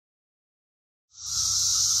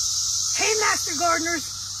Master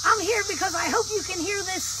Gardeners. I'm here because I hope you can hear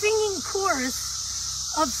this singing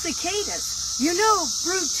chorus of cicadas. You know,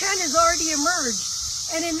 brood 10 has already emerged.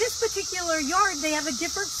 And in this particular yard, they have a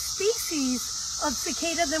different species of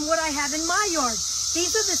cicada than what I have in my yard.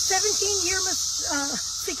 These are the 17-year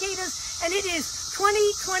cicadas, and it is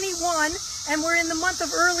 2021, and we're in the month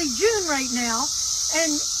of early June right now.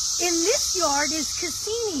 And in this yard is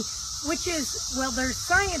cassinii, which is, well, their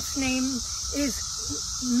science name is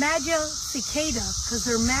Magi-Cicada, because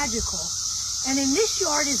they're magical. And in this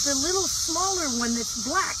yard is the little smaller one that's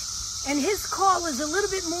black, and his call is a little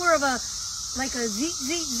bit more of a, like a zeet,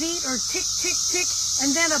 zeet, zeet, or tick, tick, tick,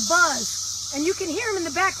 and then a buzz. And you can hear them in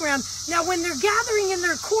the background. Now, when they're gathering in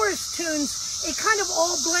their chorus tunes, it kind of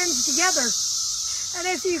all blends together. And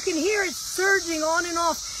as you can hear, it's surging on and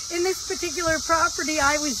off. In this particular property,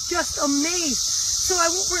 I was just amazed. So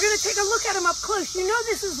we're going to take a look at them up close. You know,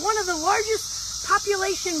 this is one of the largest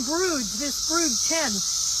population broods, this brood 10.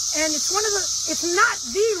 And it's not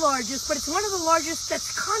the largest, but it's one of the largest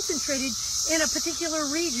that's concentrated in a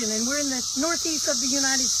particular region. And we're in the northeast of the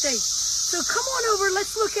United States. So come on over,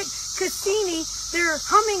 let's look at cassinii. They're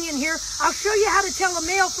humming in here. I'll show you how to tell a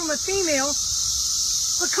male from a female.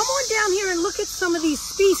 But come on down here and look at some of these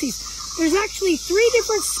species. There's actually 3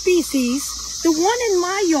 different species. The one in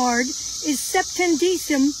my yard is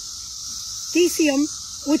septendicium,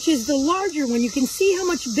 which is the larger one. You can see how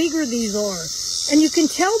much bigger these are. And you can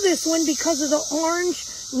tell this one because of the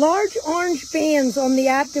large orange bands on the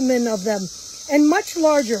abdomen of them, and much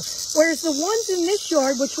larger. Whereas the ones in this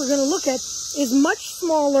yard, which we're going to look at, is much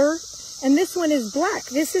smaller, and this one is black.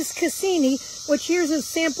 This is cassinii, which here's a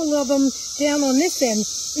sample of them down on this end.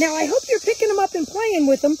 Now, I hope you're picking them up and playing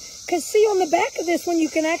with them, because see on the back of this one, you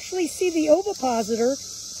can actually see the ovipositor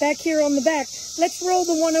back here on the back. Let's roll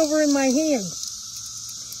the one over in my hand.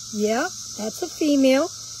 Yeah, that's a female,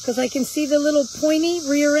 because I can see the little pointy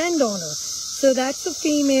rear end on her. So that's a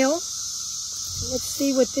female. Let's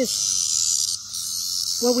see what this...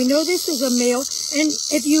 Well, we know this is a male. And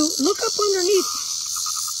if you look up underneath,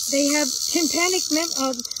 they have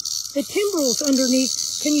the timbrels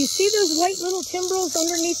underneath. Can you see those white little timbrels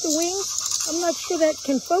underneath the wings? I'm not sure that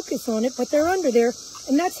can focus on it, but they're under there.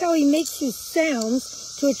 And that's how he makes his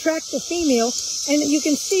sounds to attract the female. And you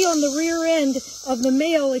can see on the rear end of the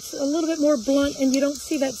male, it's a little bit more blunt, and you don't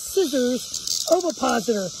see that scissors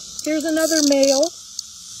ovipositor. Here's another male,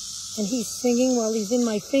 and he's singing while he's in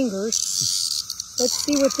my fingers. Let's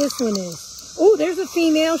see what this one is. Oh, there's a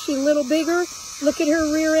female. She's a little bigger. Look at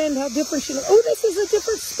her rear end, how different she looks. Oh, this is a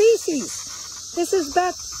different species. This is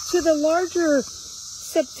back to the larger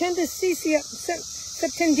septendicium.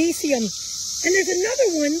 And there's another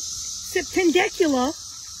one, septendicula,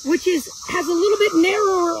 which has a little bit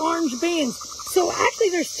narrower orange bands. So actually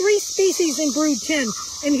there's 3 species in brood 10,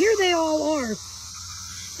 and here they all are.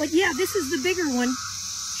 But yeah, this is the bigger one.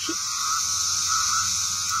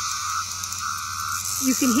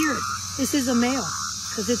 You can hear it. This is a male,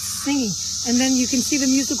 because it's singing. And then you can see the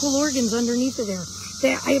musical organs underneath of there.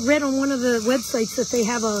 I read on one of the websites that they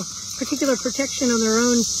have a particular protection on their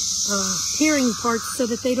own hearing parts so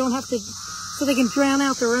that they don't have to, so they can drown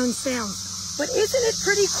out their own sounds. But isn't it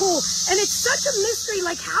pretty cool? And it's such a mystery,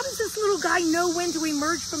 like how does this little guy know when to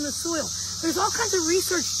emerge from the soil? There's all kinds of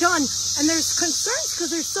research done, and there's concerns because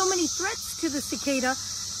there's so many threats to the cicada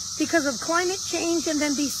because of climate change, and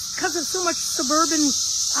then because of so much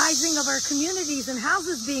suburbanizing of our communities and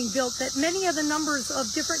houses being built, that many of the numbers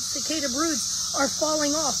of different cicada broods are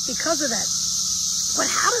falling off because of that. But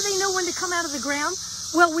how do they know when to come out of the ground?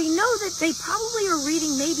 Well, we know that they probably are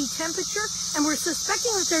reading maybe temperature, and we're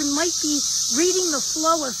suspecting that they might be reading the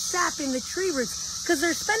flow of sap in the tree roots, because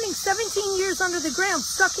they're spending 17 years under the ground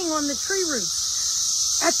sucking on the tree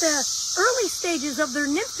roots. At the early stages of their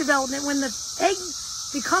nymph development, when the egg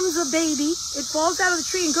becomes a baby, it falls out of the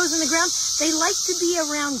tree and goes in the ground, they like to be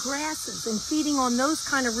around grasses and feeding on those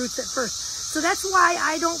kind of roots at first. So that's why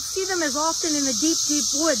I don't see them as often in the deep, deep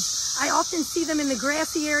woods. I often see them in the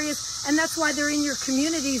grassy areas, and that's why they're in your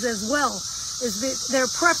communities as well, is their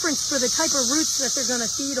preference for the type of roots that they're going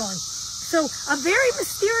to feed on. So a very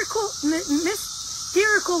mysterical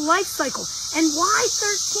life cycle. And why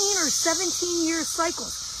 13 or 17-year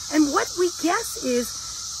cycles? And what we guess is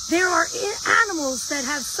there are animals that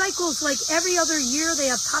have cycles like every other year. They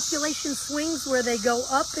have population swings where they go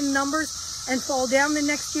up in numbers and fall down the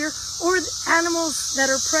next year. Or animals that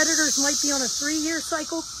are predators might be on a 3-year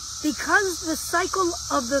cycle. Because the cycle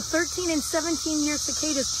of the 13 and 17-year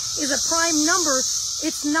cicadas is a prime number,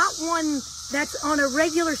 it's not one that's on a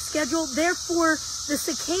regular schedule. Therefore, the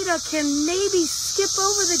cicada can maybe skip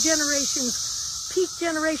over the generations, peak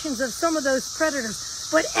generations of some of those predators.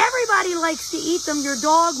 but everybody likes to eat them. Your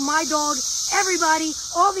dog, my dog, everybody,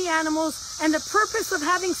 all the animals. And the purpose of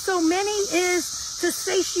having so many is to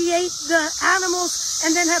satiate the animals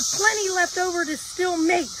and then have plenty left over to still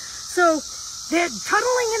mate. So they're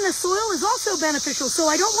cuddling in the soil is also beneficial. So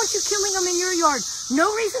I don't want you killing them in your yard.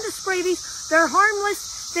 No reason to spray these. They're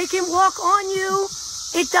harmless. They can walk on you.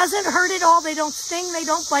 It doesn't hurt at all. They don't sting. They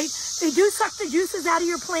don't bite. They do suck the juices out of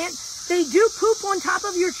your plant. They do poop on top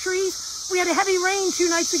of your trees. We had a heavy rain 2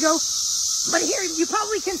 nights ago. But here, you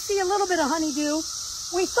probably can see a little bit of honeydew.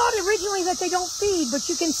 We thought originally that they don't feed, but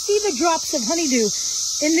you can see the drops of honeydew.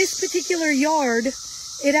 In this particular yard,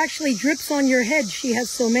 it actually drips on your head. She has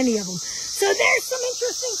so many of them. So there's some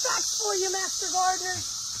interesting facts for you, Master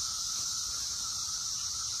Gardeners.